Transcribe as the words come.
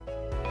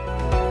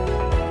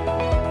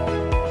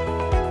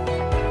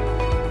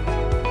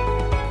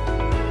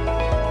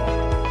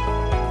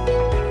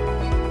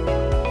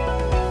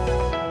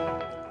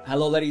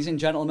ladies and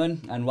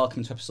gentlemen, and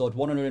welcome to episode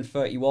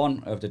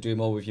 131 of the Do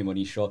More With Your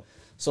Money show.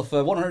 So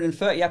for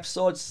 130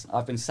 episodes,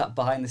 I've been sat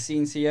behind the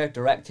scenes here,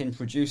 directing,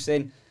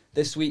 producing.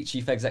 This week,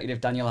 Chief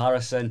Executive Daniel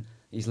Harrison,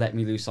 he's let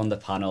me loose on the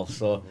panel.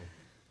 So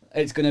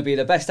it's going to be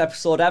the best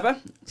episode ever.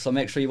 So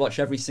make sure you watch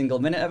every single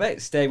minute of it.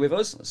 Stay with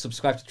us.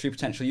 Subscribe to True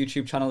Potential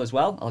YouTube channel as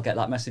well. I'll get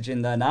that message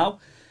in there now.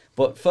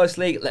 But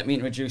firstly, let me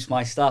introduce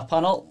my staff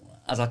panel.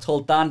 As I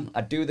told Dan,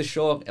 I'd do the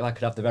show if I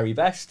could have the very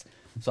best.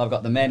 So I've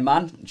got the main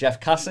man, Jeff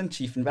Casson,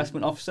 Chief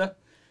Investment Officer,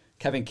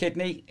 Kevin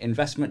Kidney,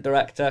 Investment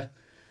Director,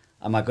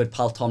 and my good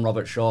pal Tom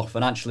Robert Shaw,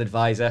 Financial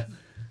Advisor.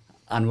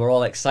 And we're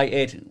all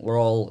excited.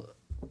 We're all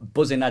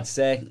buzzing, I'd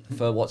say,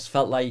 for what's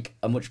felt like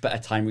a much better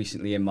time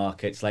recently in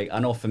markets. Like, I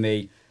know for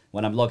me,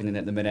 when I'm logging in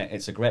at the minute,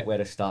 it's a great way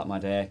to start my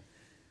day.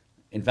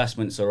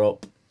 Investments are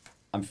up.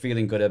 I'm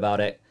feeling good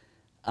about it.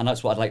 And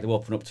that's what I'd like to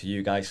open up to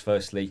you guys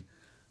firstly.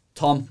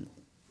 Tom,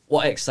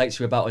 what excites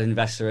you about an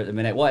investor at the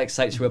minute? What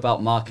excites you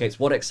about markets?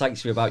 What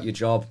excites you about your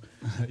job?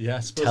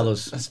 Yeah, Tell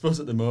us. I suppose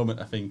at the moment,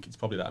 I think it's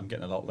probably that I'm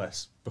getting a lot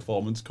less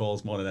performance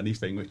calls more than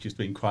anything, which has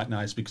been quite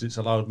nice because it's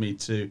allowed me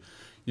to,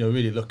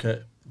 really look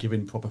at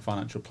giving proper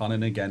financial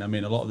planning again. I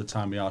mean, a lot of the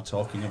time we are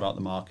talking about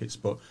the markets,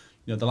 but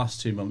the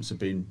last 2 months have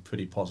been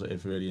pretty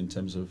positive, really, in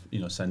terms of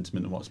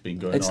sentiment and what's been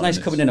going on. It's nice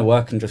coming into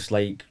work and just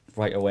like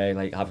right away,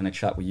 like having a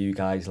chat with you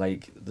guys.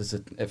 Like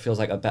it feels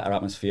like a better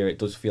atmosphere. It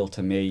does feel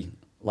to me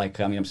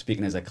like, I'm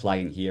speaking as a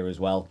client here as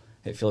well.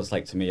 It feels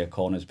like to me a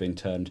corner's been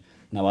turned.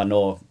 Now I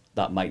know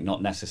that might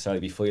not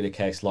necessarily be fully the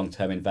case.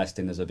 Long-term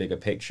investing, there's a bigger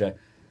picture,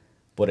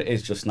 but it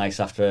is just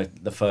nice after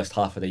the first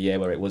half of the year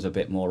where it was a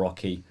bit more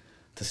rocky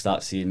to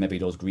start seeing maybe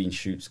those green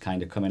shoots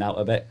kind of coming out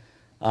of it.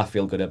 I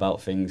feel good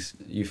about things.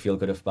 You feel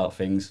good about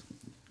things.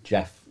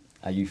 Jeff,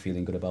 are you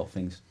feeling good about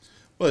things?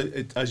 Well,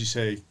 as you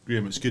say,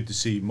 Graham, it's good to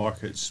see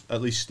markets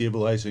at least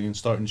stabilising and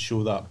starting to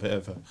show that bit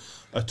of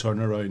a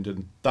turnaround,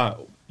 and that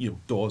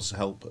does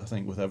help, I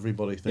think, with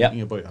everybody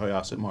thinking about how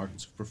asset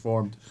markets have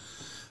performed.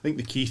 I think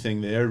the key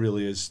thing there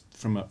really is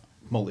from a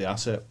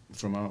multi-asset,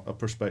 from a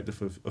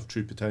perspective of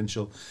True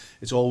Potential,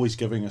 it's always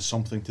giving us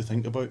something to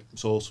think about.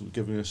 It's also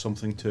giving us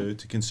something to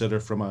consider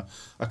from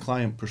a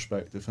client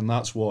perspective, and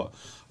that's what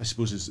I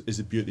suppose is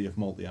the beauty of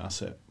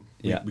multi-asset.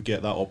 We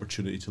get that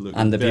opportunity to look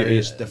and at the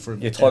various beauty,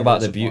 different. You talk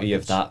about the beauty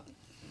markets. of that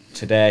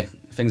today.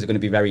 Things are going to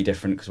be very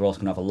different because we're also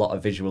going to have a lot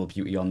of visual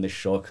beauty on this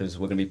show because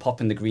we're going to be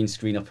popping the green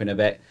screen up in a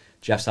bit.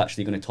 Jeff's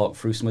actually going to talk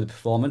through some of the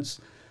performance,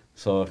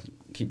 so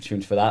keep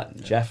tuned for that.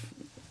 Yeah. Jeff,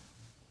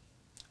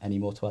 any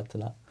more to add to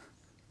that?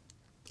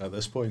 At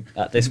this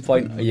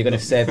point, are you going to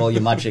save all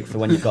your magic for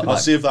when you've got? I'll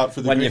save that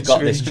for the when green you've got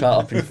screen. this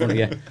chart up in front of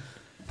you.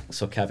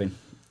 So, Kevin,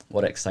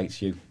 what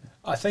excites you?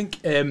 I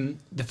think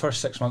the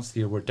first 6 months of the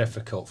year were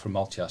difficult for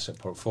multi-asset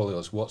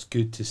portfolios. What's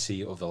good to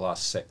see over the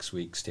last 6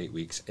 weeks to 8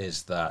 weeks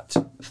is that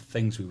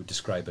things we would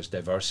describe as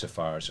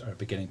diversifiers are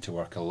beginning to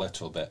work a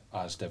little bit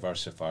as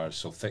diversifiers.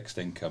 So fixed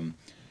income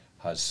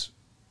has,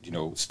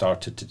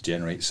 started to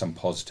generate some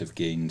positive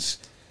gains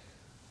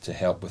to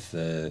help with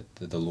the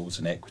lows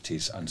in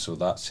equities, and so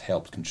that's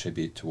helped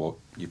contribute to what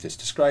you've just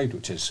described,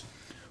 which is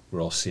we're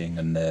all seeing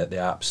in the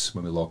apps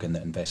when we log in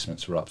that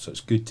investments are up. So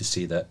it's good to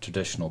see that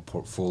traditional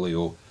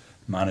portfolio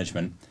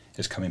management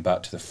is coming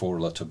back to the fore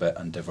a little bit,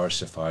 and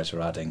diversifiers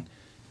are adding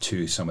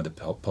to some of the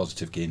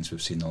positive gains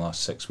we've seen in the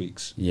last 6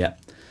 weeks. Yeah.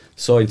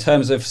 So in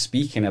terms of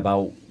speaking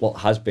about what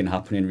has been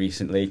happening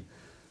recently,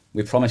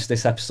 we promised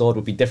this episode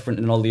would be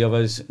different than all the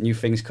others. New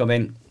things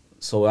coming.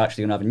 So we're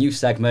actually going to have a new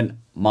segment,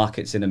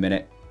 Markets in a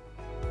Minute.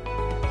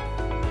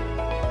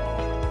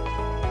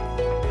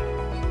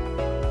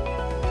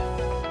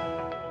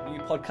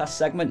 Podcast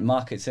segment,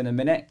 Markets in a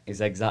Minute,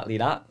 is exactly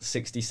that.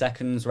 60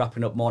 seconds,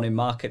 wrapping up morning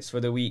markets for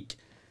the week.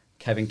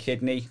 Kevin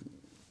Kidney,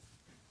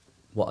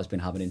 what has been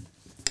happening?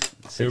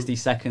 60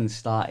 seconds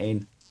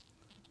starting.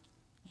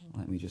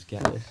 Let me just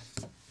get this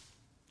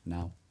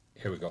now.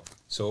 Here we go.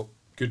 So,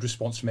 good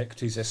response from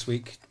equities this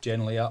week,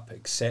 generally up,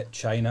 except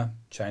China.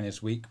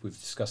 China's weak. We've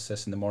discussed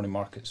this in the morning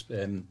markets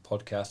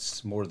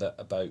podcasts, more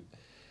about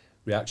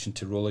reaction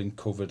to rolling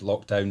COVID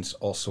lockdowns,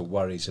 also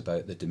worries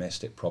about the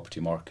domestic property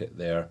market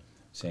there.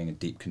 Seeing a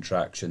deep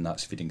contraction,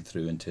 that's feeding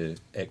through into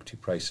equity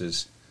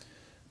prices.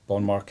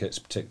 Bond markets,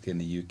 particularly in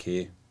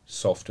the UK,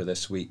 softer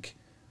this week.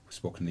 We've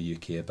spoken in the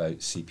UK about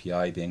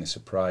CPI being a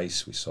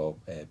surprise. We saw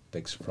a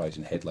big surprise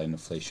in headline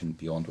inflation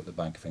beyond what the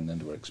Bank of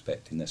England were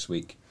expecting this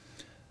week.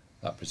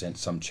 That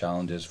presents some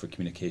challenges for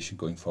communication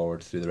going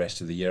forward through the rest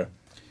of the year.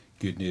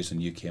 Good news on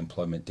UK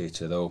employment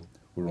data though.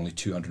 We're only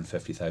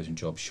 250,000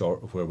 jobs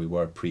short of where we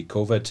were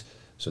pre-COVID,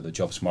 so the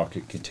jobs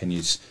market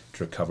continues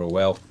to recover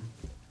well.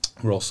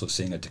 We're also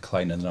seeing a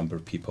decline in the number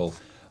of people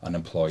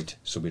unemployed.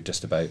 So we're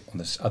just about, on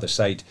this other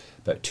side,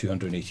 about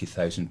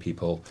 280,000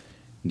 people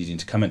needing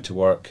to come into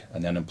work,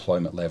 and the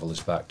unemployment level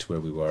is back to where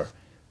we were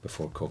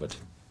before COVID.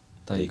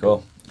 There you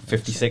go.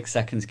 56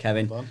 seconds,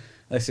 Kevin. Fun.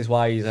 This is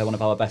why he's one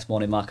of our best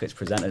morning markets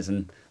presenters,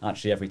 and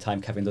actually every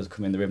time Kevin does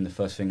come in the room, the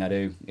first thing I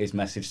do is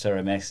message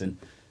Sarah Miss, and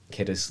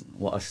kid is,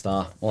 what a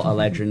star, what a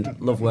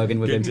legend. Love working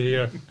with him. Good to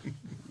hear.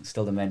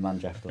 Still the main man,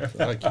 Jeff. But,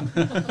 Thank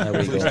you. there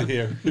we Pleased go. to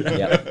hear.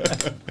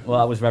 Yeah. Well,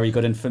 that was very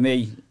good. And for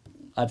me,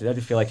 I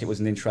did feel like it was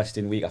an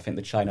interesting week. I think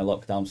the China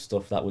lockdown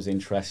stuff, that was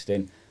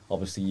interesting.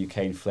 Obviously, UK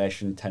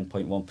inflation,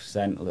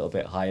 10.1%, a little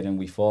bit higher than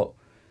we thought.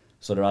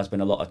 So there has been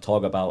a lot of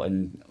talk about,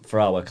 and for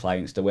our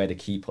clients, the way to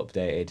keep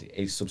updated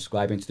is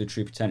subscribing to the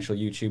True Potential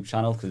YouTube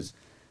channel, because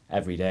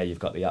every day you've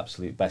got the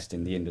absolute best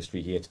in the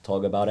industry here to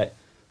talk about it.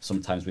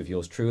 Sometimes with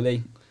yours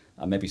truly,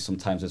 and maybe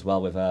sometimes as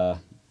well with,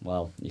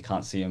 well, you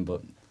can't see him,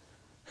 but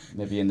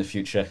maybe in the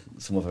future,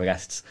 some other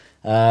guests.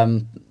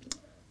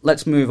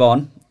 Let's move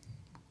on.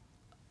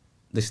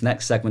 This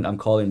next segment I'm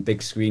calling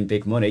Big Screen,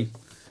 Big Money.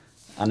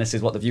 And this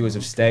is what the viewers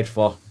have stayed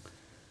for.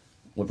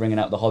 We're bringing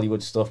out the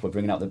Hollywood stuff, we're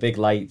bringing out the big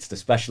lights, the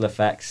special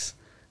effects,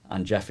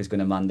 and Jeff is going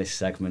to man this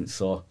segment,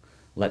 so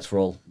let's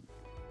roll.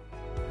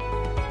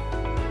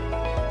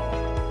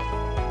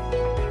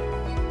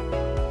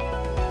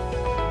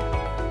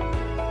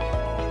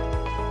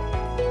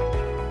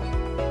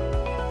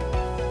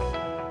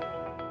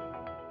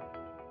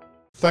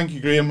 Thank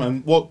you, Graham.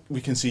 And what we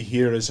can see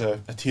here is a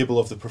table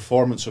of the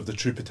performance of the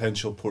True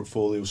Potential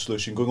portfolio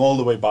solution going all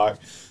the way back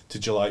to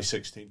July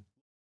 16.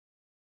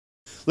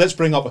 Let's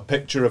bring up a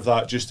picture of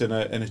that just in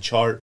a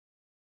chart.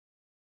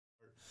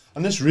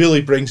 And this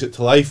really brings it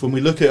to life. When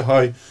we look at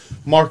how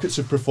markets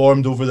have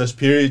performed over this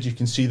period, you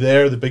can see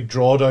there the big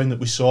drawdown that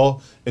we saw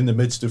in the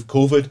midst of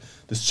COVID,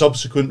 the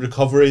subsequent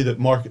recovery that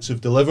markets have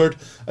delivered,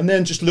 and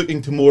then just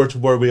looking to more to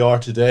where we are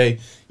today.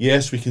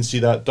 Yes, we can see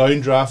that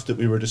downdraft that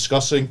we were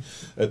discussing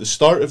at the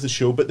start of the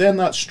show, but then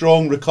that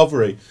strong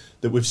recovery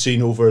that we've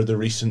seen over the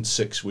recent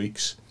 6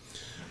 weeks.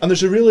 And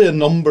there's really a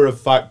number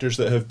of factors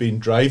that have been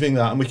driving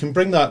that, and we can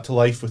bring that to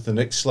life with the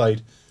next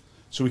slide.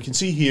 So we can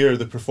see here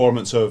the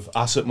performance of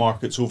asset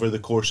markets over the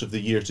course of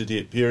the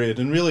year-to-date period,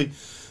 and really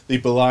they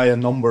belie a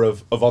number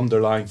of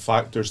underlying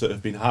factors that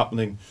have been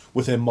happening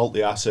within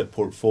multi-asset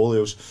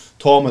portfolios.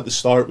 Tom at the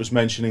start was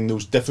mentioning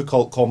those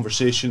difficult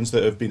conversations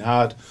that have been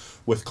had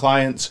with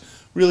clients,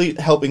 really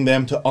helping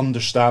them to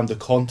understand the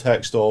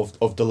context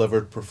of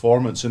delivered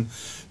performance. And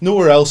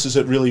nowhere else is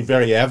it really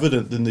very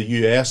evident than the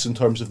US in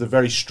terms of the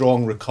very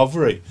strong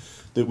recovery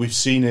that we've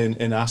seen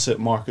in asset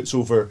markets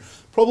over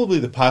probably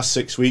the past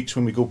 6 weeks,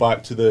 when we go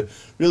back to the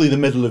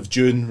middle of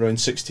June, around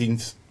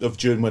 16th of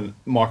June, when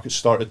markets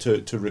started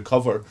to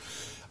recover.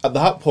 At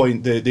that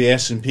point, the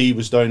S&P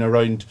was down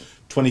around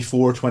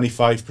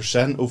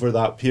 24-25% over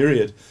that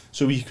period.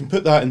 So you can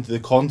put that into the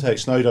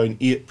context, now down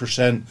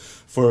 8%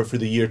 for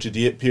the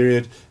year-to-date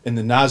period. In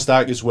the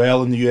NASDAQ as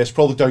well, in the US,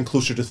 probably down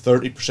closer to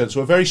 30%.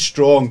 So a very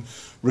strong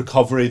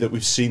recovery that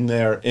we've seen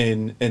there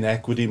in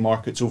equity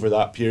markets over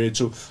that period.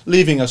 So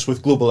leaving us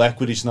with global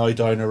equities now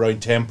down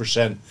around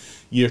 10%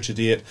 year to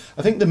date.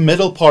 I think the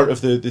middle part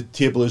of the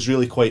table is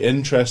really quite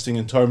interesting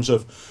in terms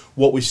of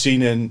what we've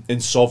seen in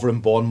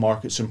sovereign bond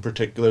markets in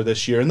particular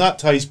this year. And that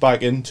ties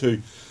back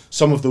into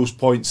some of those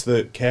points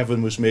that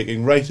Kevin was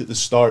making right at the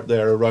start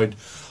there around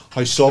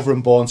how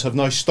sovereign bonds have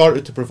now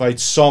started to provide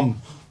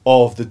some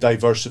of the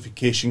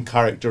diversification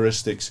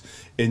characteristics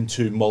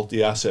into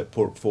multi-asset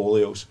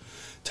portfolios.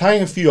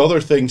 Tying a few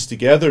other things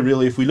together,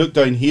 really, if we look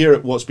down here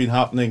at what's been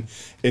happening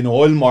in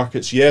oil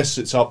markets, yes,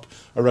 it's up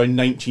around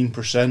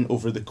 19%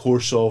 over the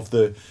course of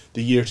the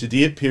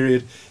year-to-date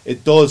period.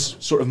 It does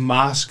sort of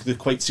mask the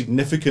quite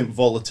significant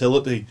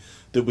volatility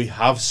that we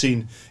have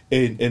seen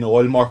in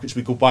oil markets.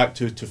 We go back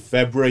to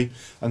February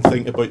and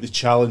think about the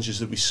challenges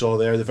that we saw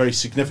there, the very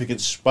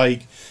significant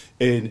spike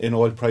in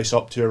oil price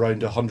up to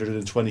around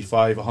 $125,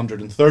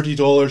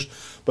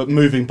 $130, but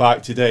moving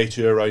back today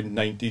to around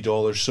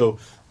 $90. So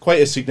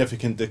quite a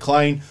significant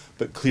decline,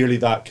 but clearly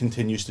that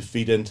continues to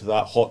feed into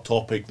that hot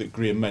topic that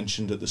Graham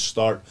mentioned at the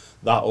start,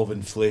 that of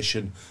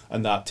inflation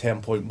and that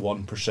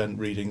 10.1%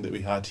 reading that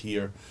we had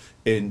here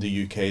in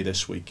the UK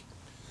this week.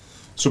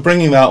 So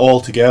bringing that all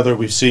together,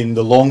 we've seen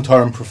the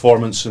long-term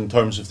performance in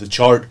terms of the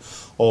chart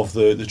of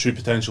the True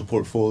Potential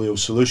portfolio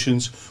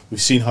solutions. We've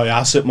seen how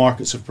asset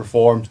markets have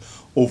performed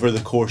over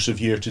the course of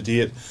year to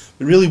date.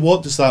 But really,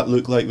 what does that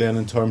look like then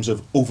in terms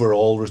of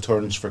overall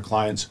returns for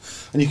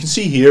clients? And you can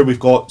see here we've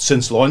got,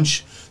 since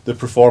launch, the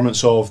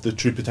performance of the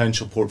True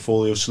Potential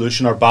portfolio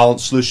solution, our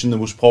balanced solution, the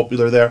most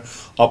popular there,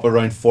 up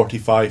around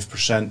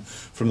 45%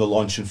 from the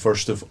launch in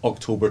 1st of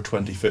October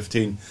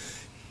 2015.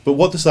 But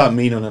what does that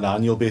mean on an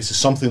annual basis?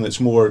 Something that's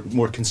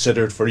more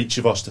considered for each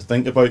of us to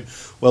think about.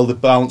 Well, the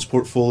balanced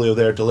portfolio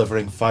there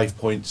delivering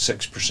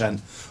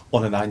 5.6%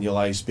 on an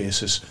annualised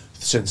basis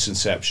since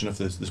inception of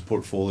this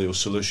portfolio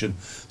solution.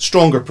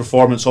 Stronger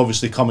performance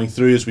obviously coming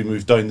through as we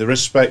move down the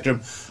risk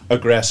spectrum.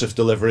 Aggressive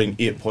delivering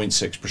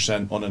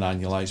 8.6% on an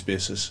annualised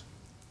basis.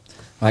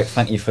 Right,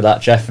 thank you for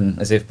that, Jeff. And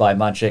as if by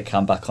magic,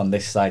 I'm back on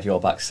this side, you're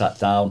back sat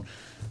down.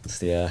 It's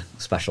the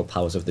special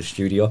powers of the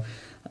studio.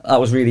 That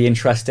was really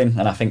interesting,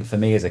 and I think for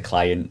me as a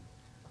client,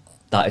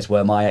 that is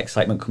where my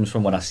excitement comes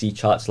from when I see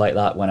charts like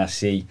that, when I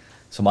see,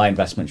 so my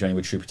investment journey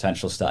with True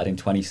Potential started in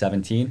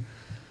 2017,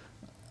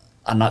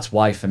 and that's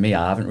why for me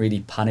I haven't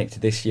really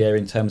panicked this year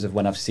in terms of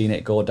when I've seen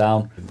it go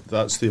down.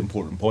 That's the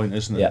important point,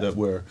 isn't it? Yeah. That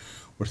we're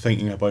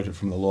thinking about it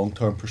from the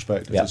long-term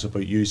perspective. Yeah. It's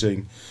about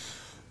using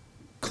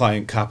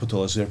client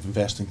capital as they're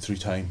investing through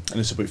time, and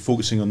it's about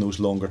focusing on those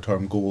longer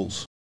term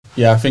goals.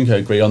 Yeah, I think I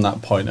agree on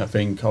that point. I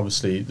think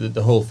obviously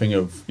the whole thing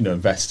of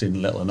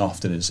investing little and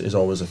often is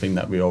always a thing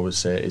that we always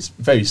say is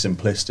very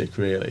simplistic,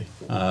 really,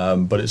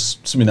 but it's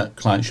something that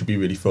clients should be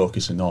really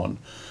focusing on.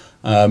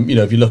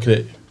 If you look at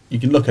it, you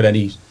can look at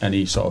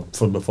any sort of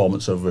fund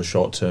performance over a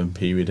short-term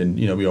period, and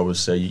we always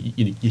say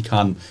you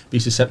can be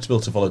susceptible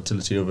to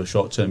volatility over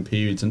short-term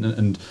periods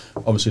and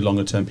obviously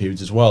longer-term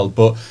periods as well.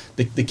 But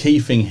the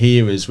key thing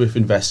here is with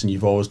investing,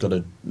 you've always got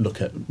to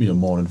look at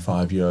more than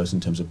 5 years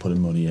in terms of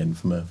putting money in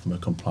from a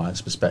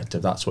compliance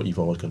perspective. That's what you've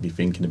always got to be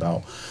thinking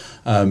about.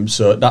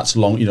 So that's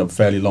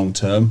fairly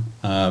long-term.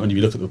 And if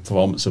you look at the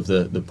performance of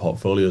the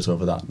portfolios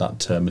over that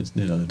term, it's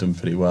they've done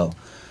pretty well.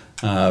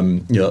 A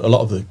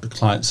lot of the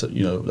clients that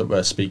that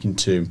we're speaking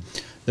to,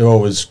 they're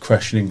always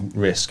questioning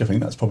risk. I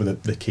think that's probably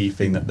the key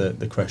thing that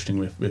they're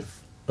questioning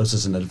with us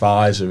as an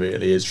advisor.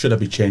 Really, is should I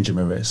be changing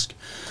my risk?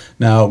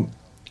 Now,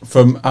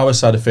 from our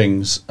side of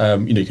things,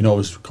 you can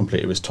always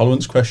complete a risk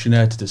tolerance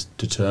questionnaire to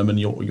determine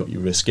what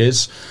your risk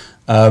is.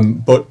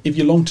 But if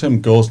your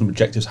long-term goals and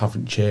objectives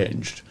haven't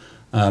changed,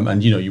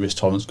 and your risk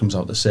tolerance comes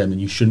out the same, then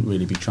you shouldn't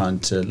really be trying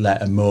to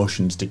let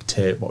emotions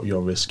dictate what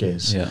your risk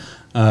is. Yeah.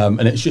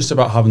 And it's just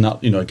about having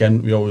that,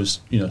 again, we always,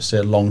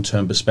 say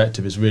long-term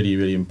perspective is really,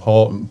 really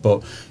important.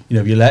 But,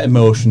 if you let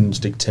emotions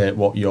dictate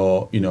what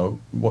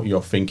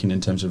you're thinking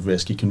in terms of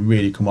risk, you can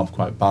really come off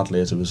quite badly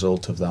as a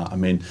result of that. I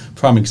mean,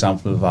 prime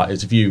example of that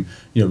is if you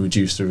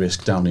reduce the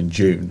risk down in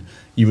June,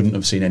 you wouldn't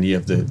have seen any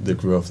of the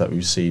growth that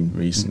we've seen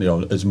recently,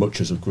 or as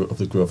much as of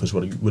the growth as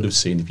what you would have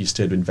seen if you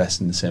stayed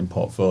investing in the same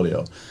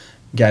portfolio.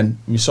 Again,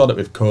 we saw that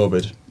with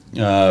COVID.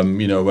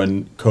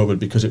 When COVID,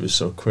 because it was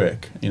so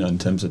quick, in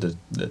terms of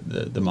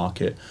the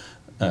market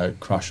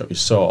crash that we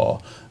saw,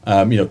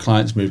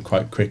 clients moved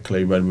quite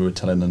quickly when we were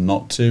telling them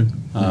not to,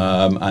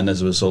 and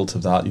as a result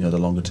of that, the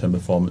longer term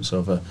performance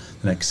over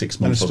the next 6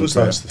 months. And I suppose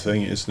that's the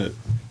thing, isn't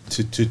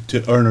it?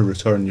 To earn a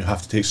return, you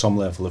have to take some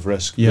level of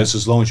risk. Yeah. It's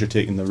as long as you're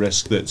taking the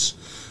risk that's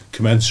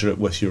commensurate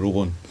with your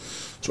own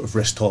sort of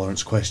risk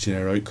tolerance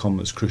questionnaire outcome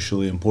that's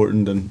crucially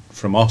important. And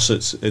from us,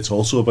 it's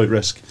also about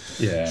risk.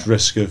 Yeah. It's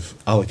risk of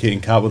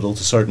allocating capital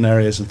to certain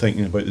areas and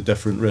thinking about the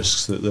different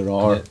risks that there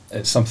are.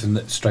 It's something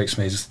that strikes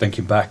me as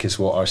thinking back is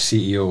what our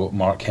CEO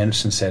Mark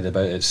Henderson said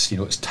about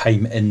it's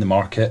time in the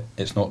market.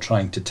 It's not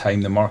trying to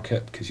time the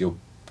market because you'll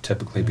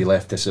typically be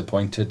left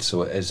disappointed.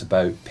 So it is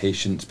about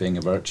patience being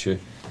a virtue,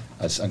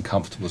 as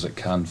uncomfortable as it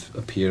can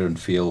appear and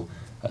feel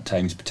at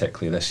times,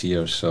 particularly this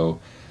year. So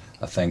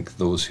I think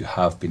those who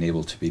have been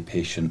able to be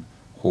patient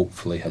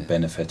hopefully have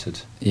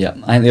benefited. Yeah,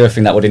 I think the other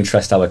thing that would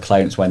interest our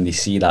clients when they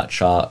see that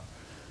chart,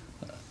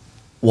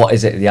 what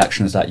is it, the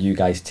actions that you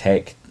guys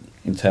take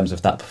in terms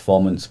of that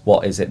performance?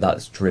 What is it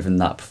that's driven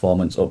that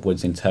performance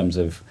upwards in terms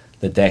of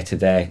the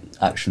day-to-day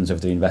actions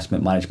of the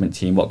investment management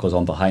team? What goes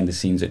on behind the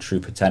scenes at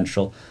True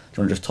Potential? Do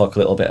you want to just talk a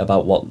little bit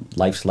about what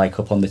life's like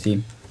up on the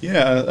team?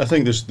 Yeah, I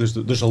think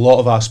there's a lot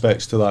of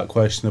aspects to that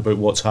question about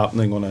what's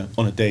happening on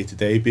a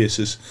day-to-day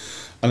basis.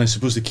 And I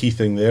suppose the key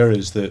thing there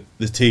is that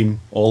the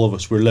team, all of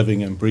us, we're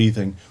living and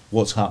breathing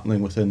what's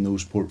happening within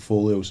those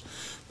portfolios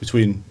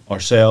between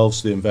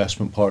ourselves, the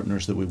investment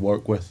partners that we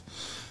work with.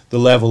 The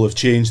level of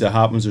change that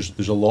happens,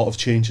 there's a lot of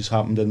changes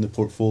happened in the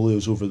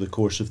portfolios over the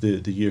course of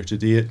the year to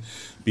date,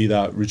 be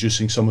that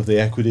reducing some of the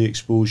equity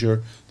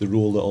exposure, the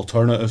role that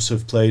alternatives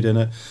have played in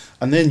it,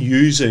 and then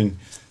using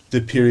the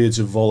periods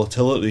of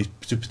volatility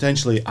to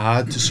potentially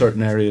add to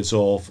certain areas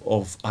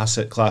of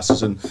asset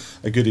classes. And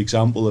a good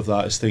example of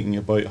that is thinking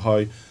about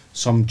how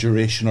some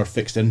duration or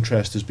fixed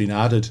interest has been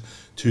added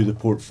to the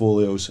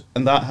portfolios,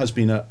 and that has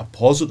been a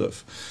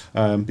positive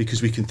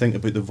because we can think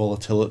about the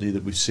volatility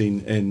that we've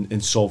seen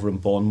in sovereign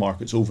bond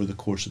markets over the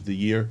course of the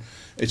year.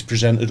 It's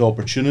presented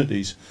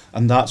opportunities,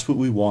 and that's what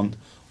we want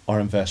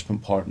our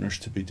investment partners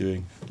to be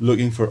doing,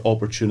 looking for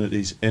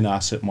opportunities in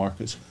asset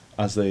markets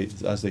as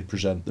they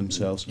present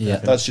themselves. Yeah.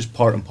 That's just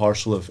part and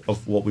parcel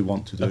of what we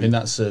want to do. I think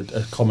that's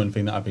a common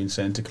thing that I've been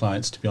saying to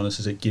clients, to be honest,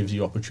 is it gives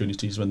you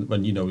opportunities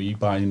when you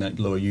buying at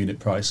lower unit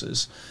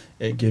prices.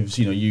 It gives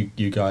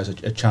you guys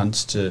a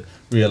chance to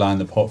realign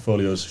the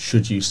portfolios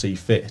should you see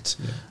fit.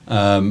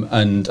 Yeah.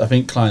 And I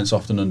think clients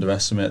often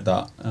underestimate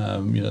that.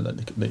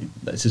 That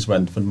this is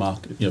when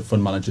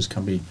fund managers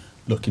can be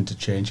looking to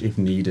change if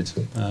needed.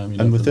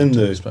 And within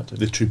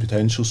the True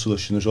Potential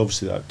solution, there's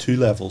obviously that two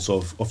levels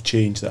of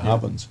change that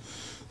happens.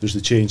 There's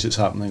the change that's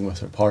happening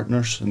with our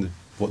partners and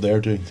what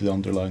they're doing to the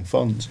underlying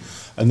funds,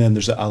 and then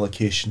there's the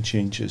allocation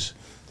changes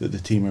that the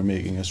team are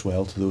making as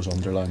well to those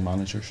underlying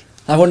managers.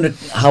 I wondered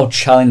how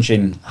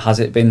challenging has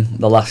it been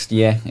the last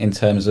year in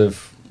terms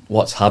of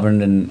what's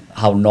happened, and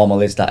how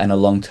normal is that in a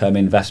long-term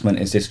investment?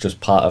 Is this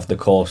just part of the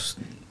course?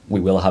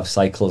 We will have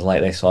cycles like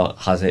this, or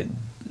has it,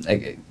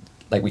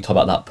 like we talk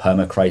about that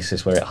perma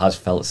crisis where it has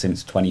felt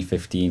since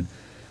 2015,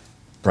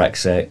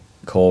 Brexit,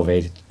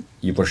 COVID,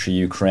 Russia,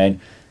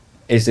 Ukraine.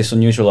 Is this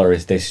unusual, or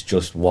is this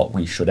just what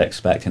we should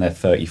expect in a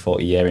 30,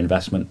 40 year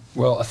investment?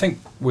 Well, I think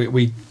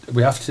we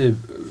have to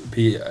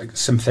be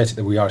sympathetic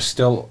that we are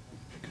still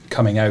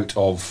coming out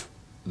of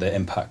the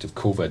impact of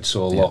COVID.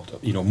 So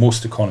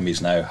most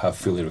economies now have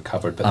fully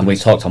recovered. But and we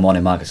talked on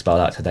Morning Markets about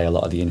that today. A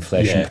lot of the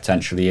inflation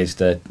potentially is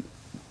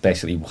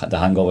basically the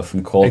hangover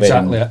from COVID.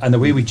 Exactly, and the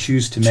way we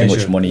choose to measure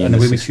much money and the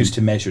way we system. choose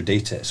to measure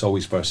data, it's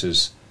always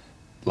versus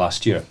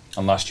last year.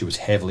 And last year was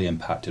heavily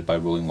impacted by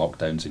rolling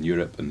lockdowns in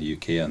Europe and the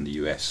UK and the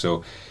US.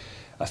 So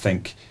I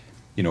think,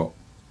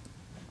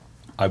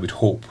 I would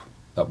hope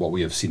that what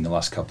we have seen the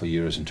last couple of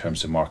years in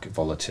terms of market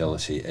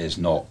volatility is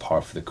not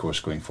par for the course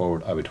going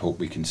forward. I would hope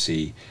we can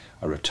see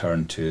a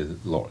return to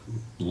the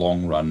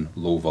long run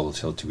low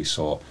volatility we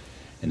saw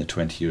in the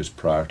 20 years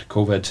prior to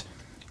COVID.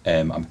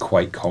 I'm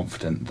quite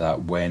confident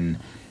that when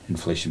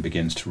inflation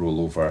begins to roll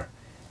over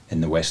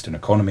in the Western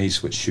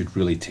economies, which should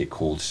really take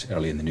hold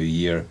early in the new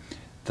year,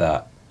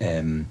 that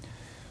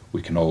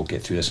we can all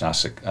get through this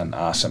and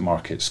asset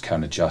markets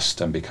can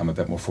adjust and become a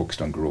bit more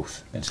focused on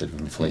growth instead of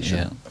inflation.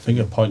 Yeah. I think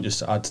a point just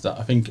to add to that,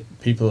 I think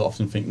people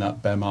often think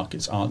that bear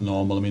markets aren't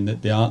normal. I mean,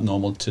 they aren't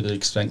normal to the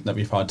extent that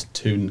we've had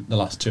the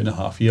last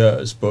 2.5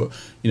 years. But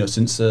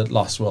since the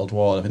last World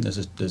War, I think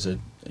there's a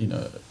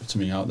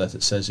something out there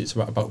that says it's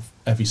about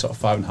every sort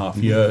of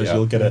 5.5 years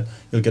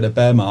you'll get a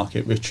bear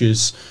market, which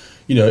is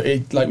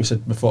like we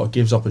said before, it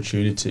gives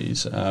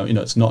opportunities.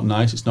 It's not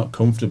nice, it's not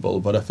comfortable,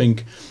 but I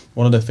think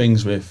one of the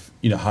things with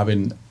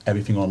having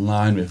everything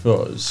online with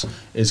us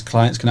is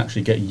clients can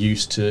actually get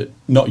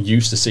not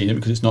used to seeing it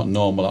because it's not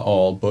normal at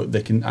all, but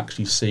they can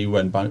actually see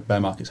when bear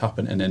markets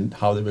happen and then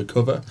how they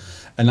recover,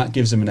 and that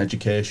gives them an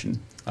education,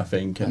 I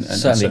think. And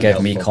certainly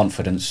gave me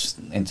confidence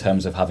in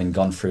terms of having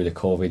gone through the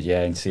COVID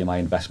year and seeing my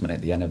investment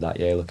at the end of that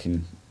year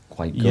looking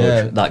quite good.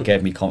 Yeah. That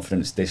gave me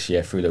confidence this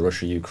year through the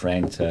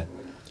Russia-Ukraine to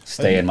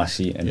stay in my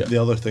seat. And the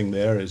other thing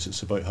there is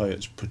it's about how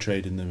it's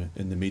portrayed in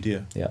the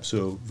media. Yeah.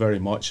 So very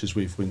much as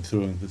we've been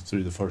through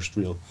the first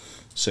real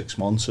 6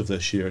 months of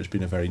this year, it's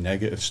been a very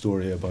negative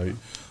story about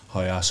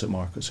how asset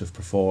markets have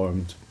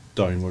performed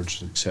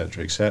downwards,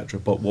 etc., etc.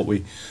 But what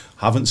we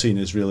haven't seen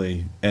is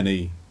really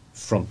any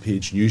front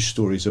page news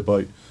stories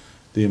about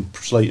the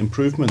slight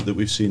improvement that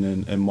we've seen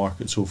in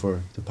markets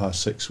over the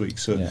past 6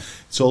 weeks. So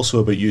it's also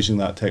about using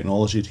that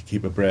technology to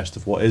keep abreast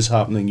of what is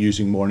happening,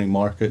 using morning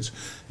markets,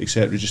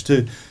 etc., just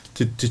to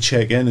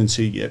check in and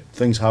see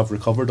things have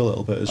recovered a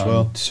little bit as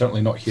well.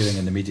 Certainly not hearing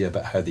in the media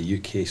about how the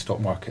UK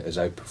stock market has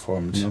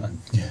outperformed and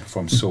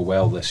performed so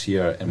well this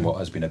year in what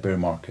has been a bear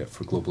market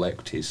for global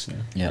equities.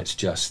 It's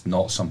just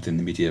not something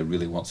the media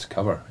really wants to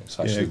cover. It's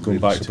actually going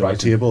really back to our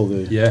table,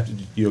 the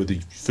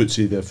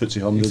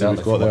FTSE 100 that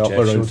we've got there up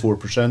around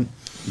 4%.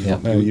 You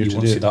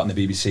won't see that on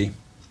the BBC.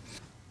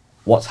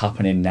 What's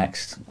happening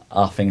next?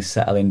 Are things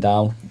settling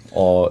down,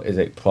 or is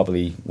it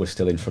probably we're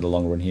still in for the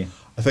long run here?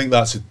 I think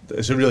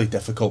it's a really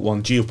difficult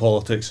one.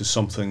 Geopolitics is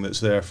something that's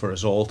there for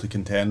us all to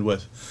contend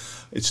with.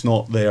 It's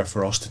not there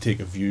for us to take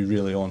a view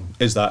really on,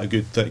 is that a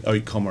good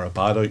outcome or a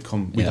bad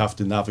outcome? We have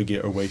to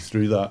navigate our way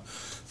through that,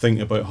 think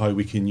about how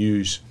we can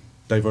use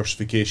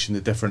diversification,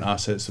 the different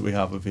assets that we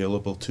have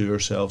available to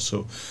ourselves.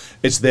 So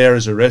it's there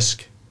as a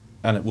risk,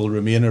 and it will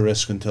remain a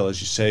risk until,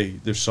 as you say,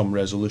 there's some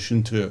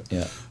resolution to it.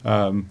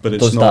 But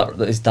it's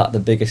is that the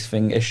biggest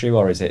issue,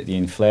 or is it the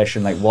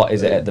inflation? Like, what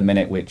is it at the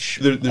minute which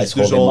is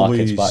holding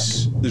markets back?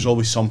 There's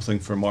always something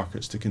for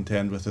markets to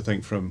contend with. I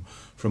think from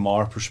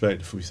our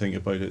perspective, if we think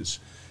about it, it's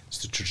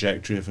the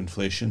trajectory of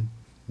inflation.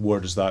 Where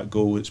does that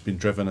go? It's been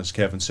driven, as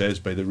Kevin says,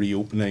 by the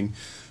reopening,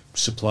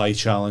 supply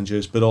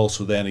challenges, but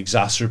also then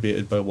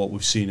exacerbated by what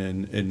we've seen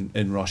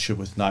in Russia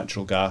with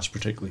natural gas,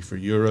 particularly for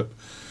Europe.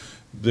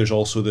 There's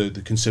also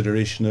the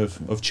consideration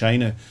of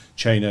China.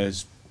 China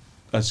is,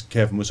 as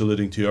Kevin was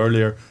alluding to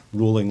earlier,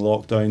 rolling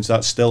lockdowns.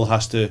 That still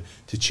has to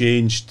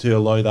change to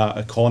allow that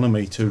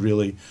economy to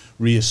really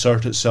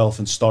reassert itself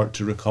and start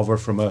to recover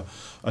from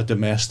a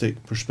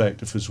domestic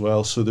perspective as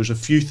well. So there's a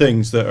few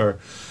things that are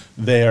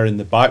there in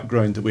the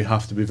background that we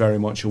have to be very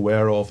much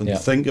aware of and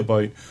think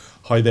about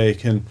how they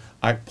can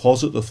act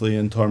positively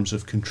in terms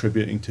of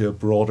contributing to a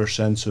broader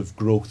sense of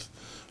growth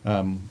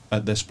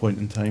at this point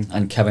in time.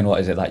 And Kevin, what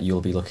is it that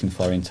you'll be looking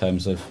for in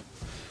terms of?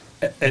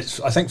 I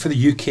think for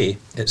the UK,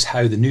 it's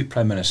how the new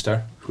Prime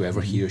Minister,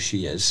 whoever he or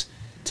she is,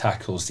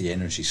 tackles the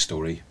energy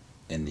story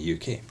in the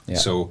UK.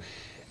 So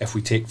if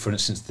we take, for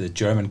instance, the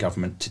German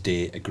government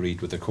today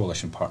agreed with their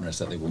coalition partners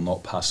that they will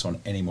not pass on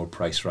any more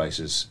price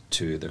rises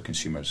to their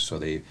consumers. So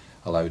they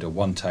allowed a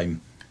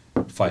one-time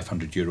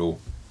 €500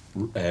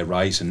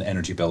 rise in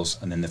energy bills,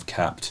 and then they've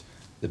capped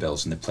the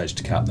bills, and they've pledged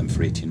to cap them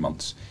for 18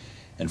 months.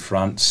 In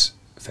France,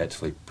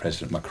 effectively,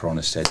 President Macron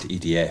has said to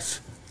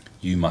EDF,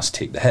 you must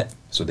take the hit.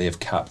 So they have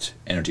capped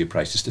energy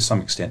prices to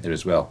some extent there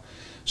as well.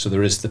 So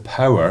there is the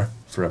power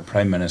for a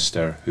Prime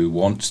Minister who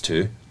wants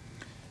to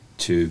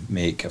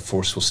make a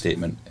forceful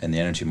statement in the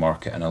energy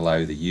market and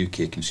allow the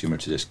UK consumer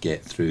to just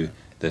get through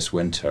this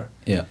winter.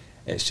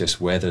 It's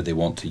just whether they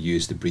want to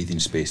use the breathing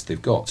space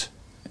they've got.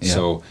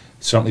 So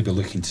certainly be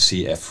looking to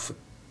see if,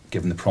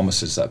 given the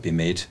promises that have been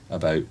made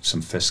about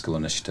some fiscal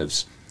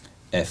initiatives,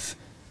 if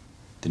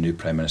the new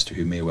Prime Minister,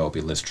 who may well be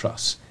Liz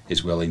Truss,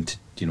 is willing to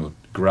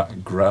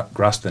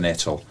grasp the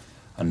nettle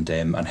and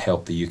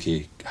help the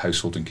UK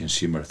household and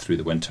consumer through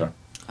the winter.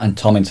 And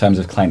Tom, in terms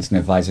of clients and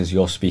advisors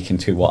you're speaking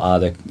to, what are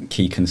the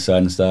key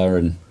concerns there,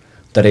 and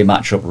do they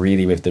match up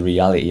really with the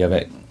reality of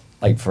it?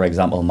 Like, for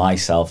example,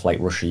 myself, like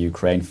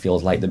Russia-Ukraine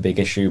feels like the big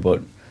issue,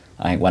 but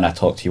I think when I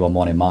talk to you on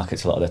morning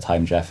markets a lot of the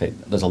time, Jeff,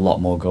 there's a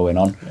lot more going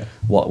on. Yeah.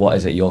 What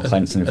is it your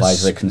clients and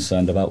advisors are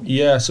concerned about?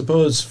 Yeah, I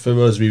suppose for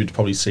us, we would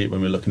probably see it when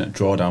we're looking at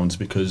drawdowns,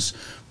 because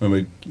when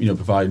we're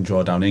providing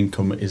drawdown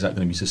income, is that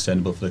going to be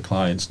sustainable for the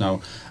clients?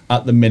 Now,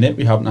 at the minute,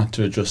 we haven't had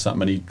to adjust that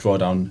many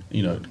drawdown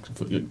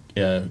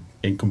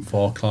income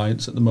for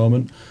clients at the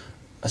moment.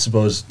 I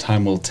suppose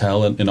time will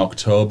tell in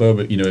October,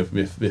 but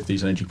if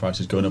these energy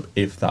prices going up,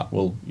 if that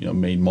will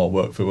mean more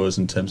work for us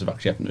in terms of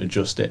actually having to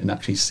adjust it and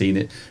actually seeing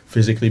it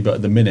physically. But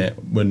at the minute,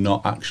 we're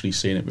not actually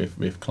seeing it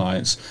with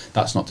clients.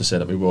 That's not to say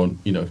that we won't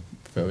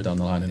further down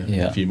the line in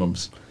a few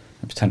months.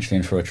 Potentially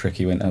in for a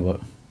tricky winter, but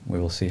we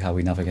will see how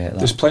we navigate that.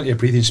 There's plenty of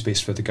breathing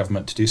space for the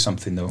government to do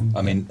something, though.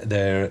 I mean,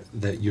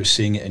 you're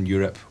seeing it in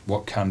Europe.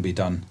 What can be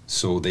done?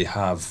 So they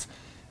have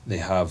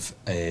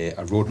a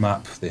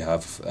roadmap. They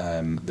have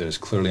there's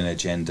clearly an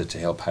agenda to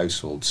help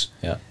households.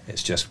 Yeah.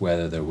 It's just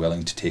whether they're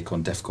willing to take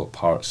on difficult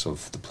parts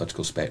of the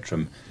political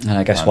spectrum. And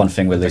I guess one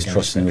thing with Liz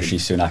Truss and Rishi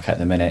Sunak at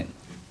the minute,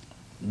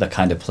 they're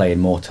kind of playing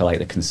more to like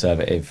the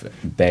Conservative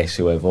base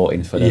who are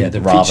voting for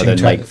them, rather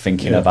than like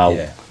thinking about.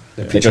 Yeah.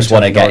 They just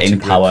want to get in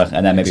power,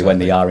 and then maybe when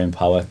they are in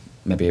power,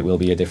 maybe it will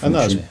be a different.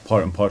 And that's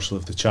part and parcel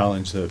of the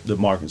challenge that the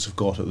markets have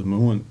got at the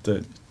moment.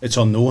 That it's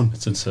unknown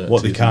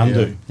what they can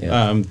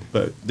do,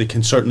 but they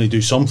can certainly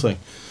do something.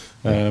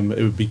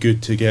 It would be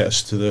good to get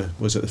us to the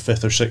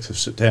 5th or 6th of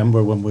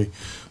September when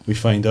we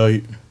find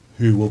out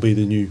who will be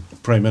the new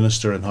Prime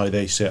Minister and how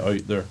they set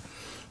out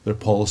their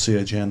policy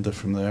agenda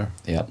from there.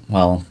 Yeah,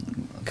 well,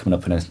 coming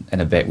up in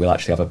a bit, we'll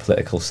actually have a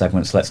political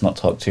segment, so let's not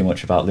talk too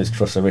much about Liz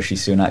Truss or Rishi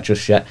Sunak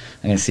just yet.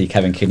 I'm going to see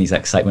Kevin Kinney's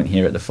excitement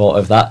here at the thought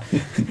of that.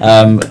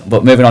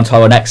 But moving on to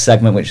our next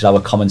segment, which is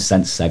our Common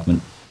Sense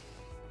segment.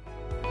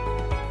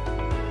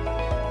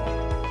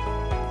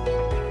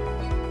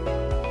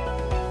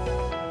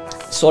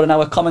 So in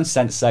our Common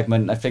Sense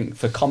segment, I think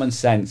for Common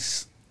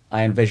Sense,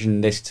 I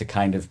envision this to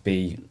kind of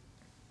be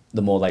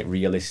the more like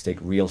realistic,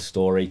 real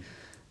story.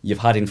 You've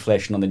had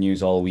inflation on the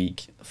news all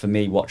week. For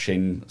me,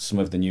 watching some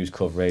of the news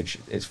coverage,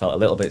 it's felt a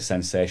little bit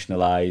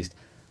sensationalised.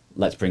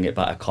 Let's bring it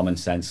back to common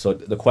sense. So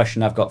the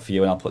question I've got for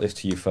you, and I'll put this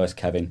to you first,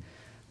 Kevin,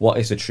 what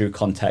is the true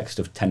context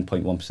of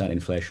 10.1%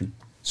 inflation?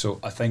 So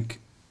I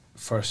think,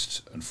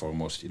 first and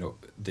foremost,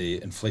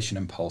 the inflation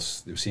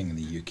impulse that we're seeing in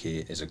the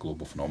UK is a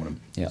global phenomenon.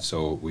 Yeah.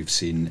 So we've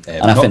seen...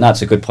 and I think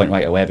that's a good point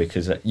right away,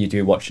 because you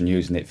do watch the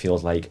news and it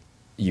feels like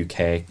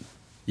UK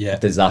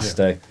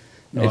disaster. Yeah.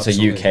 No, it's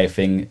absolutely. A UK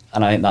thing,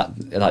 and I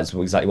think that's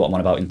exactly what I'm on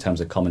about in terms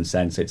of common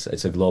sense.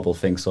 It's a global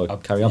thing, so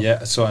carry on.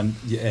 Yeah, so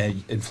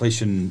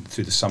inflation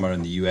through the summer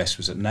in the US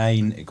was at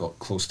 9%. It got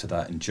close to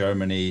that in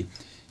Germany.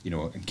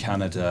 In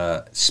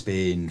Canada,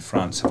 Spain,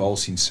 France have all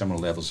seen similar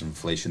levels of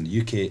inflation.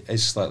 The UK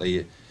is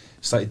slightly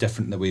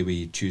different in the way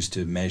we choose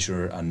to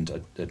measure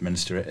and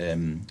administer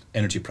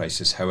energy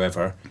prices.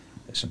 However,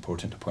 it's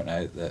important to point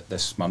out that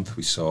this month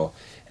we saw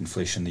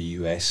inflation in the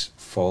US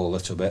fall a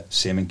little bit,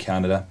 same in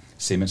Canada,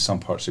 same in some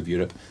parts of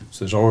Europe.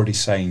 So there's already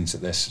signs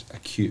that this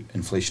acute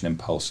inflation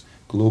impulse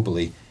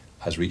globally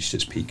has reached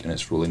its peak and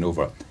it's rolling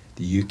over.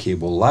 The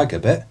UK will lag a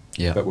bit,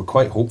 but we're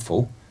quite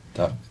hopeful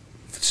that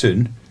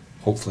soon,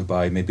 hopefully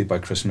by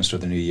Christmas or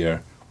the New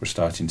Year, we're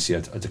starting to see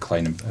a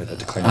decline.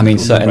 I mean,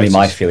 certainly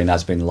my feeling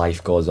has been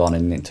life goes on,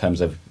 and in terms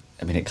of,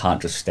 it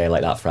can't just stay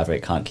like that forever.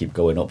 It can't keep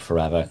going up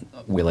forever.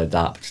 We'll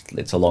adapt.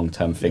 It's a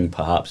long-term thing,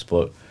 perhaps,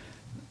 but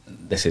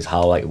this is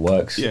how it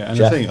works. Yeah, and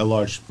Jeff? I think a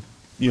large,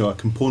 a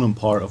component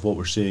part of what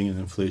we're seeing in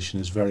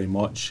inflation is very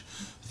much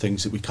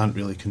things that we can't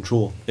really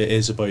control. It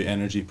is about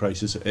energy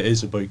prices. It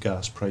is about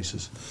gas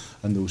prices,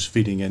 and those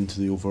feeding into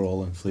the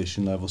overall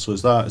inflation level. So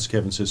as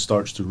Kevin says,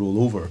 starts to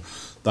roll over,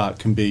 that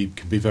can be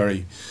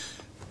very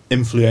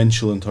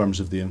influential in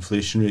terms of the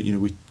inflation rate.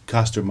 We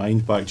cast our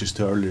mind back just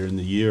to earlier in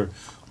the year.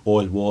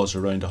 Oil was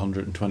around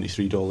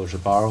 $123 a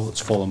barrel.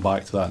 It's fallen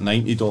back to that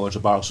 $90 a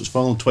barrel, so it's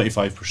fallen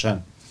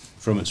 25%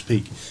 from its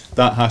peak.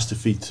 That has to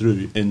feed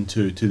through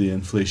into the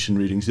inflation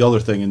readings. The other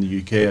thing in the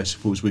UK, I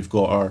suppose, we've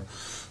got our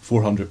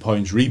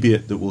 £400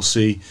 rebate that we'll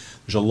see.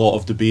 There's a lot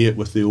of debate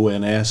with the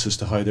ONS as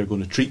to how they're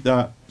going to treat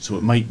that. So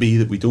it might be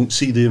that we don't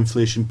see the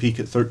inflation peak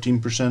at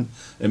 13%.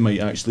 It might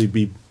actually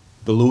be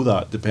below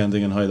that,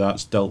 depending on how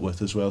that's dealt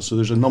with as well. So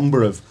there's a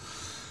number of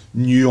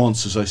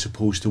nuances, I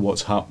suppose, to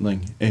what's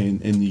happening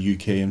in the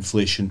UK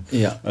inflation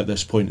at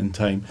this point in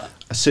time.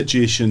 A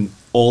situation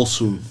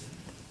also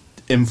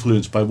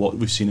influenced by what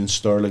we've seen in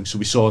sterling. So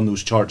we saw in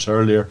those charts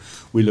earlier,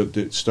 we looked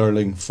at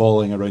sterling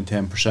falling around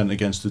 10%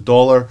 against the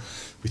dollar.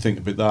 We think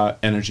about that,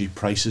 energy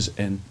prices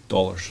in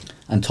dollars.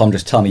 And Tom,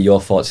 just tell me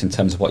your thoughts in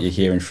terms of what you're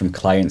hearing from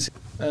clients.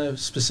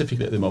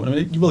 Specifically at the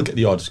moment, you will get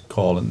the odd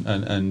call and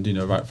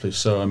rightfully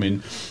so.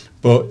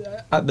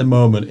 But at the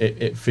moment,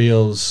 it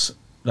feels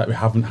like we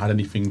haven't had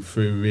anything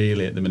through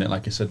really at the minute.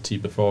 Like I said to you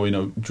before,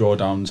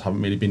 drawdowns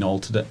haven't really been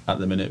altered at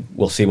the minute.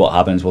 We'll see what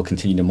happens. We'll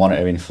continue to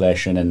monitor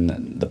inflation,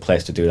 and the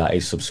place to do that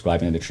is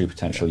subscribing to the True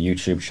Potential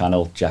YouTube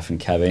channel, Jeff and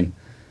Kevin,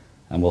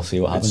 and we'll see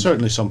what happens. It's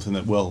certainly something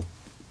that will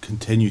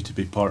continue to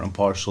be part and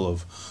parcel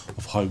of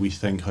how we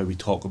think, how we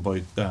talk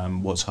about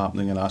what's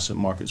happening in asset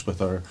markets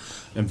with our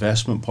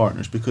investment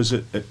partners, because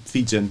it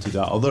feeds into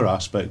that other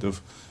aspect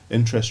of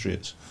interest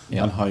rates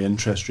and how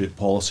interest rate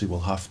policy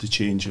will have to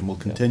change and will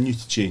continue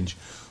to change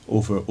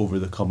over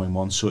the coming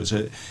months. So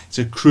it's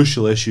a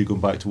crucial issue,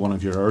 going back to one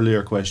of your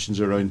earlier questions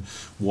around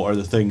what are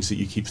the things that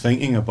you keep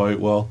thinking about.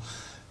 Well,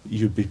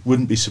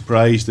 wouldn't be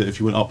surprised that if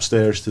you went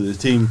upstairs to the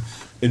team,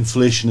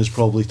 inflation is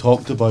probably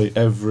talked about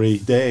every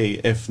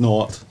day, if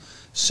not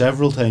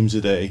several times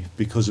a day,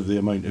 because of the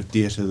amount of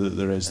data that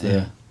there is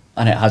there.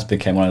 And it has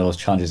become one of those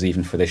challenges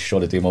even for this show,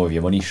 to do more with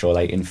your money show.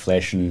 Like,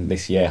 inflation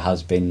this year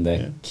has been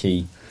the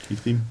key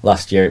theme.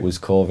 Last year it was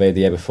COVID,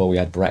 the year before we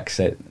had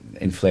Brexit.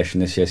 Inflation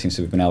this year seems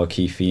to have been our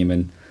key theme,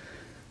 and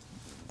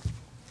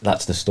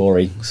that's the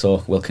story.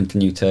 So we'll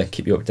continue to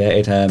keep you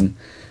updated.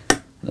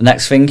 The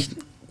next thing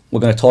we're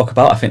going to talk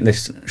about, I think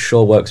this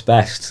show works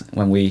best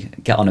when we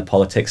get on to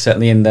politics.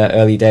 Certainly in the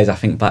early days, I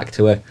think back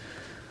to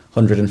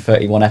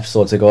 131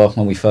 episodes ago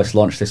when we first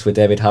launched this with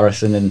David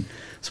Harrison, and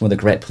some of the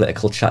great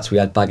political chats we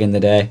had back in the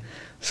day.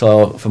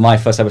 So for my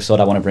first episode,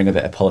 I want to bring a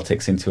bit of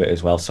politics into it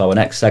as well. So our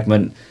next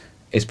segment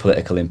is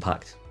political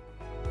impact.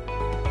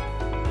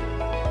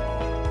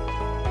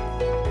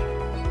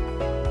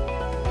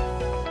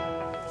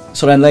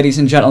 So then, ladies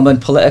and gentlemen,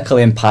 political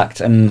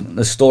impact, and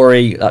the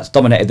story that's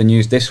dominated the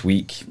news this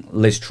week,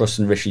 Liz Truss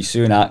and Rishi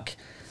Sunak,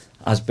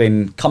 has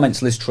been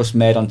comments Liz Truss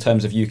made on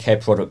terms of UK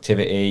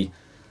productivity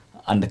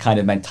and the kind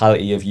of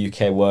mentality of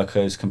UK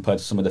workers compared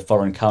to some of the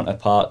foreign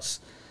counterparts.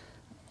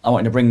 I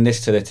wanted to bring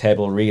this to the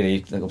table,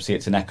 really. Obviously,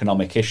 it's an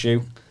economic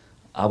issue.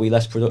 Are we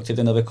less productive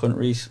than other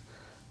countries?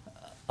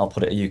 I'll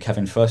put it to you,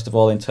 Kevin, first of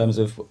all, in terms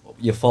of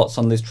your thoughts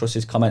on Liz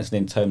Truss's comments, and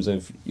in terms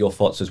of your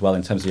thoughts as well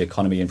in terms of the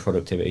economy and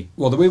productivity.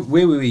 Well, the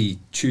way we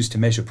choose to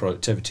measure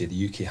productivity,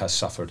 the UK has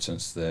suffered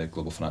since the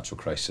global financial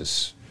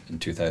crisis in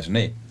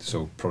 2008.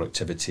 So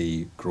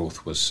productivity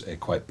growth was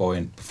quite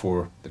buoyant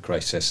before the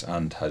crisis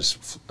and has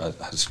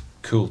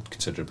cooled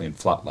considerably and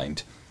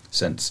flatlined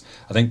since.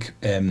 I think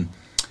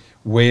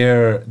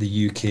where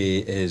the UK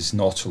is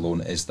not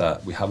alone is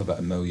that we have about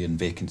 1 million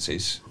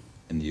vacancies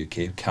in the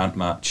UK, can't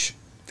match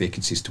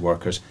vacancies to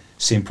workers.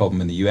 Same problem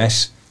in the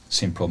US,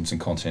 same problems in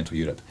continental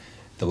Europe.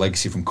 The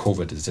legacy from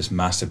COVID is this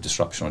massive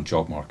disruption on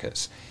job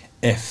markets.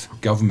 If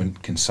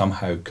government can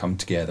somehow come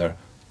together,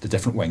 the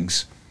different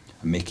wings,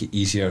 and make it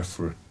easier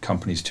for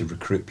companies to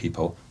recruit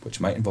people,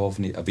 which might involve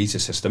a visa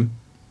system,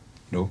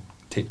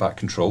 take back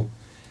control,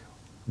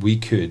 we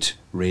could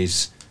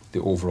raise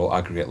the overall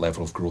aggregate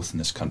level of growth in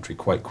this country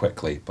quite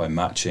quickly by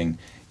matching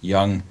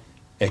young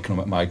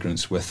economic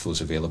migrants with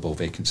those available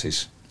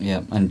vacancies.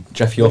 Yeah, and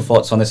Jeff, your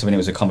thoughts on this? I mean, it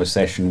was a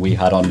conversation we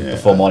had on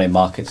before morning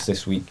markets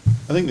this week.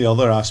 I think the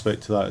other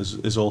aspect to that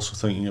is also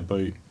thinking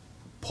about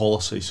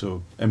policy.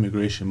 So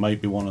immigration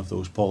might be one of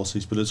those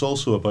policies, but it's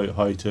also about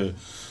how to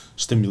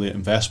stimulate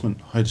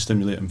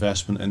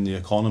investment in the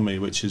economy,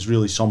 which is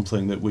really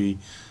something that we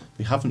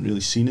haven't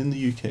really seen in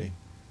the UK.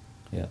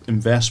 Yeah.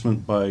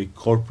 Investment by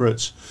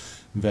corporates,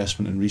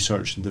 investment in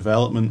research and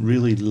development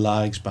really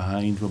lags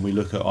behind when we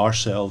look at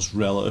ourselves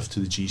relative to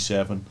the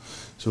G7.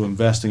 So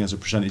investing as a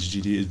percentage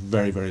of GDP is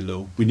very, very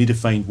low. We need to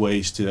find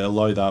ways to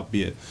allow that,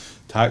 be it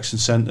tax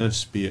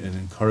incentives, be it an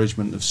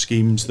encouragement of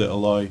schemes that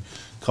allow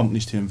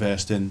companies to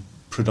invest in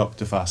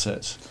productive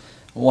assets.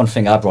 One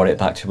thing I brought it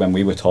back to when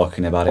we were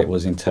talking about it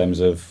was in terms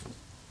of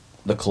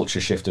the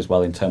culture shift as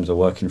well, in terms of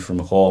working from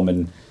home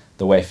and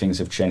the way things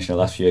have changed in the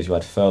last few years. You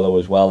had furlough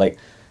as well. Like,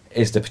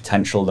 is the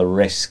potential, the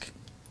risk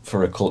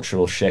for a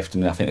cultural shift?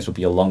 And I think this would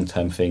be a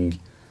long-term thing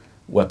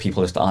where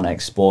people just aren't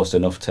exposed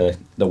enough to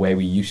the way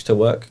we used to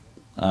work.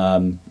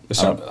 I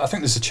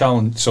think there's a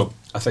challenge. So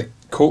I think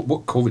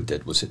what COVID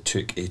did was it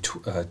took a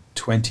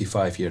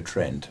 25-year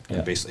trend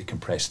and basically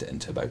compressed it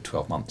into about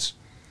 12 months.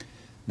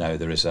 Now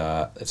it's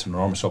an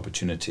enormous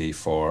opportunity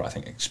for, I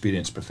think,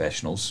 experienced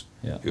professionals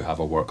who have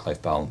a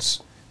work-life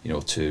balance,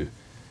 to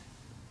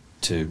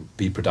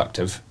be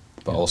productive,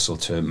 but also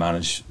to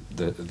manage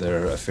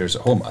their affairs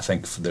at home. I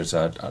think there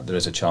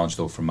is a challenge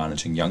though for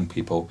managing young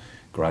people,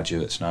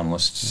 graduates and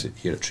analysts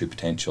here at True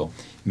Potential,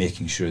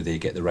 making sure they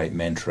get the right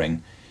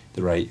mentoring,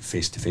 the right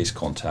face-to-face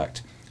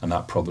contact, and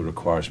that probably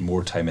requires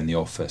more time in the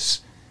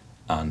office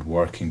and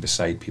working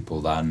beside people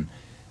than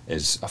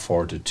is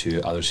afforded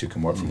to others who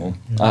can work from home.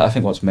 I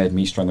think what's made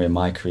me stronger in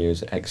my career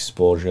is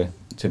exposure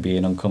to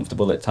being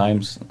uncomfortable at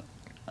times.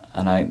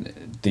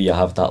 And do you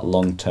have that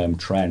long-term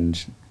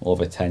trend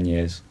over 10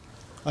 years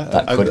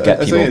that could get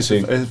people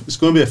to... It's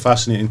going to be a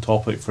fascinating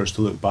topic for us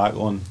to look back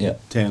on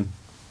 10,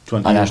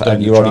 20 and years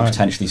down you're already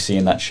potentially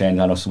seeing that change.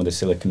 I know some of the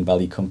Silicon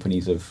Valley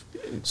companies have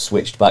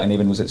switched back, and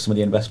even was it some of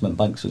the investment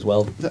banks as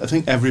well? I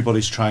think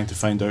everybody's trying to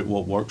find out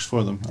what works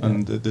for them,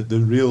 and the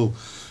real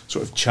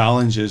sort of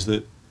challenge is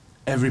that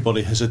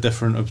everybody has a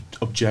different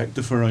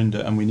objective around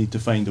it, and we need to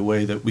find a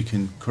way that we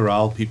can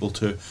corral people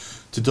to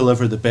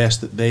deliver the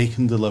best that they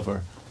can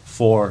deliver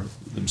for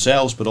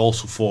themselves, but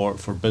also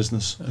for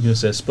business. I was going to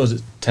say, I suppose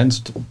it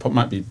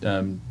might be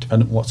dependent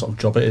on what sort of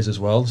job it is as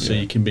well. So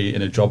you can be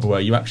in a job where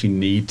you actually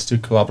need to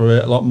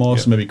collaborate a lot more.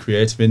 So maybe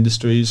creative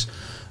industries,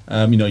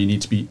 you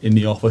need to be in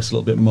the office a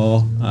little bit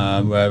more.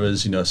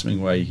 Whereas,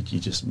 something where you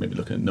just maybe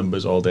looking at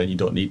numbers all day and you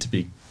don't need to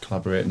be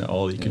collaborating at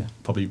all. You could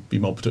probably be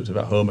more productive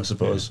at home, I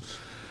suppose.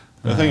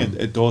 I think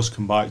it does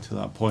come back to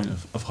that point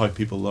of how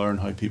people learn,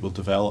 how people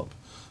develop,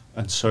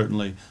 and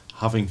certainly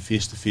having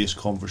face-to-face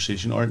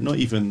conversation, or not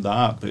even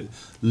that, but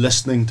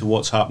listening to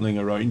what's happening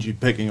around you,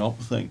 picking up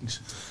things.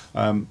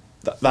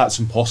 That's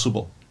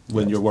impossible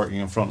when you're working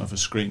in front of a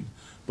screen.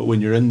 But when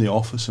you're in the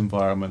office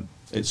environment,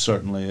 it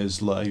certainly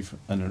is live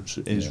and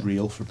it is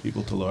real for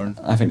people to learn.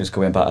 I think just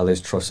going back to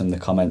Liz Truss and the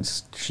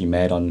comments she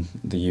made on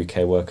the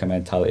UK worker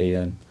mentality,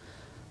 and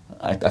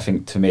I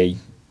think to me,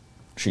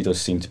 she does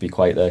seem to be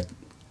quite a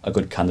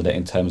good candidate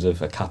in terms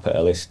of a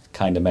capitalist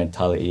kind of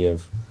mentality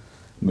of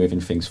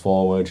moving things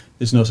forward.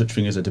 There's no such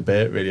thing as a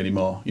debate really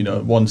anymore.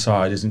 One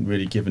side isn't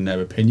really giving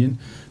their opinion.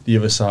 The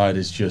other side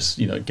is just,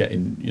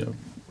 getting,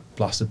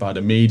 blasted by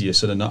the media,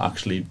 so they're not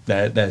actually,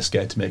 they're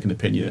scared to make an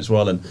opinion as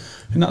well. And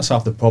that's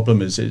half the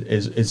problem is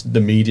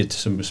the media to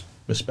some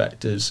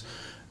respect is,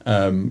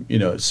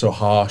 it's so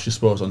harsh, I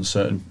suppose, on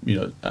certain,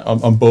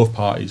 on both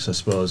parties, I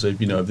suppose. If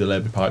the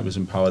Labour Party was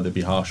in power, they'd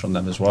be harsh on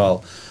them as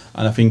well.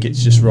 And I think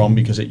it's just wrong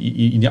because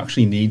you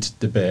actually need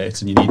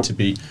debate, and you need to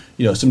be,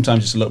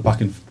 sometimes just look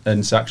back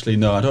and say, actually,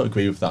 no, I don't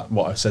agree with that.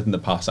 What I've said in the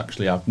past,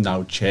 actually, I've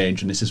now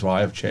changed, and this is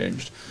why I've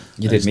changed.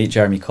 You did meet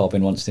Jeremy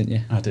Corbyn once, didn't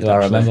you? I did. Do I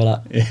remember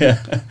that?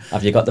 Yeah.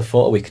 Have you got the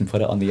photo? We can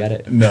put it on the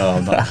edit. No,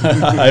 I'm not.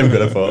 I haven't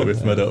got a photo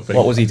with him, I don't think.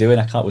 What was he doing?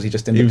 Was he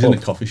just in the pub? He was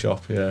in a coffee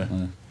shop, yeah.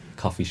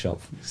 Coffee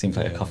shop. Seems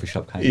like a coffee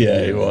shop kind of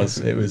thing. It was.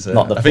 It was.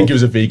 Not the I think it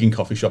was a vegan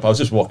coffee shop. I was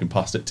just walking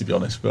past it, to be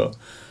honest. But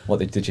what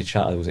did you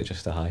chat? Or was it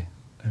just a hi?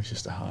 It was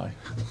just a hi.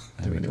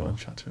 I didn't really want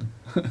to chat to him.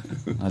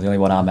 The only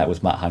one I met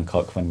was Matt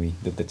Hancock when we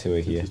did the tour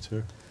here.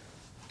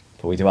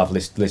 But we do have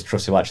Liz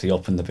Truss who actually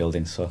opened the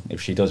building, so if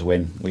she does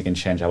win, we can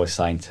change our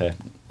sign to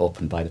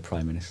opened by the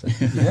Prime Minister.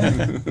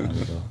 There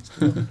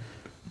we go.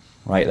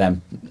 Right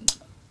then,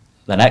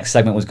 the next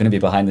segment was going to be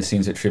behind the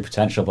scenes at True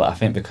Potential, but I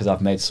think because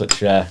I've made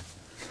such a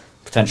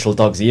potential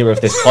dog's ear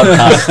of this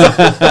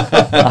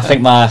podcast, I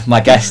think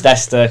my guest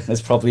Esther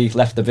has probably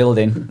left the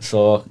building.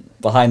 So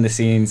behind the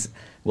scenes,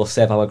 we'll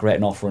save our Great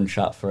North Run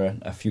chat for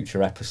a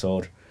future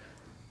episode,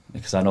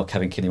 because I know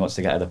Kevin Kinney wants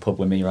to get to the pub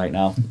with me right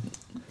now.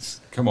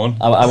 Come on.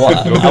 I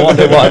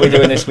wonder what are we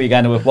doing this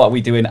weekend, and what are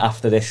we doing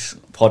after this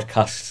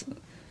podcast,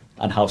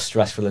 and how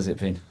stressful has it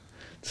been?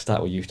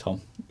 Start with you,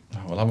 Tom.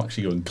 Well, I'm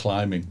actually going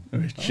climbing,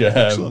 which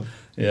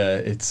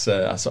it's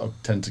I sort of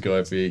tend to go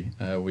every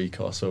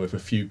week or so with a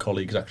few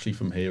colleagues actually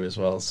from here as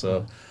well.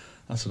 So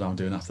that's what I'm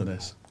doing after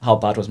this. How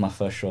bad was my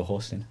first show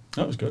hosting?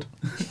 That was good.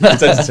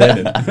 It's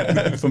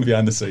entertaining from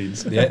behind the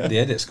scenes. The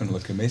edit's going to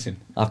look amazing.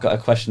 I've got a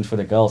question for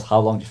the girls. How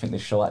long do you think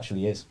this show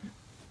actually is?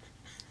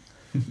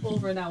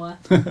 Over an hour.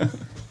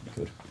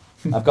 Good.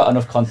 I've got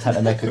enough content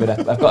to make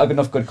I've got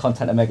enough good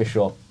content to make a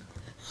show.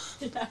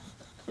 Yeah.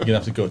 You're gonna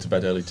have to go to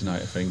bed early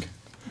tonight, I think.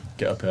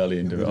 Get up early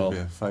and do it all.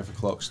 Yeah, 5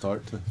 o'clock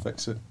start to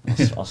fix it.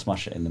 I'll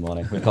smash it in the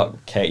morning. We've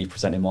got Katie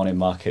presenting morning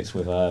markets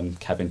with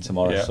Kevin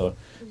tomorrow, so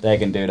they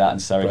can do that,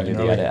 and Sarah can do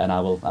the edit, and I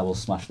will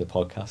smash the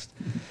podcast.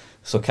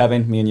 So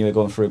Kevin, me and you are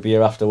going for a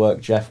beer after work.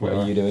 Jeff, what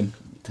are you doing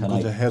tonight? I'm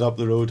going to head up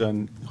the road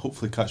and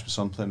hopefully catch my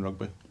son playing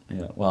rugby.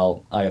 Yeah,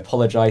 well, I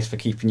apologise for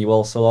keeping you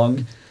all so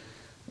long.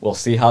 We'll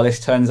see how this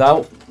turns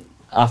out.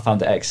 I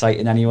found it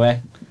exciting anyway.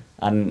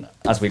 And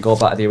as we go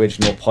back to the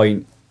original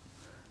point,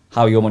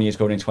 how your money is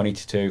going in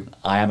 2022,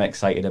 I am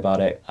excited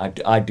about it.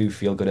 I do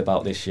feel good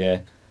about this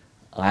year.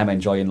 I am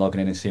enjoying logging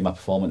in and seeing my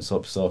performance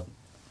up. So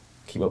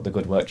keep up the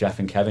good work, Jeff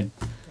and Kevin.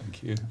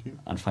 Thank you.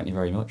 And thank you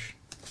very much.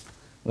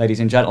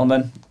 Ladies and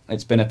gentlemen,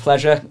 it's been a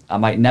pleasure. I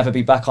might never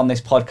be back on this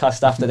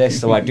podcast after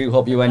this, so I do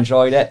hope you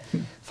enjoyed it.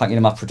 Thank you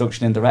to my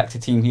production and director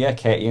team here,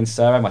 Katie and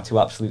Sarah, my two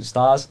absolute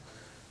stars.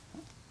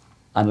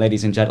 And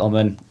ladies and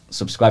gentlemen,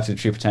 subscribe to the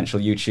True Potential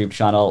YouTube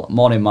channel.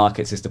 Morning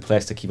Markets is the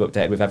place to keep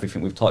updated with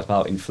everything we've talked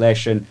about,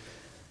 inflation.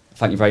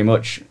 Thank you very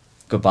much.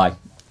 Goodbye.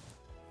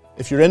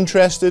 If you're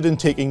interested in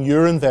taking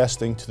your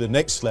investing to the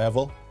next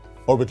level,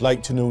 or would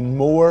like to know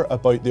more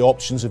about the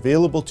options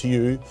available to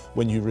you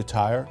when you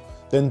retire,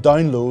 then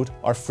download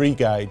our free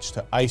guides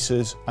to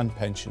ISAs and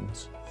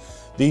pensions.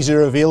 These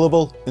are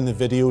available in the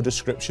video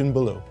description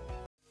below.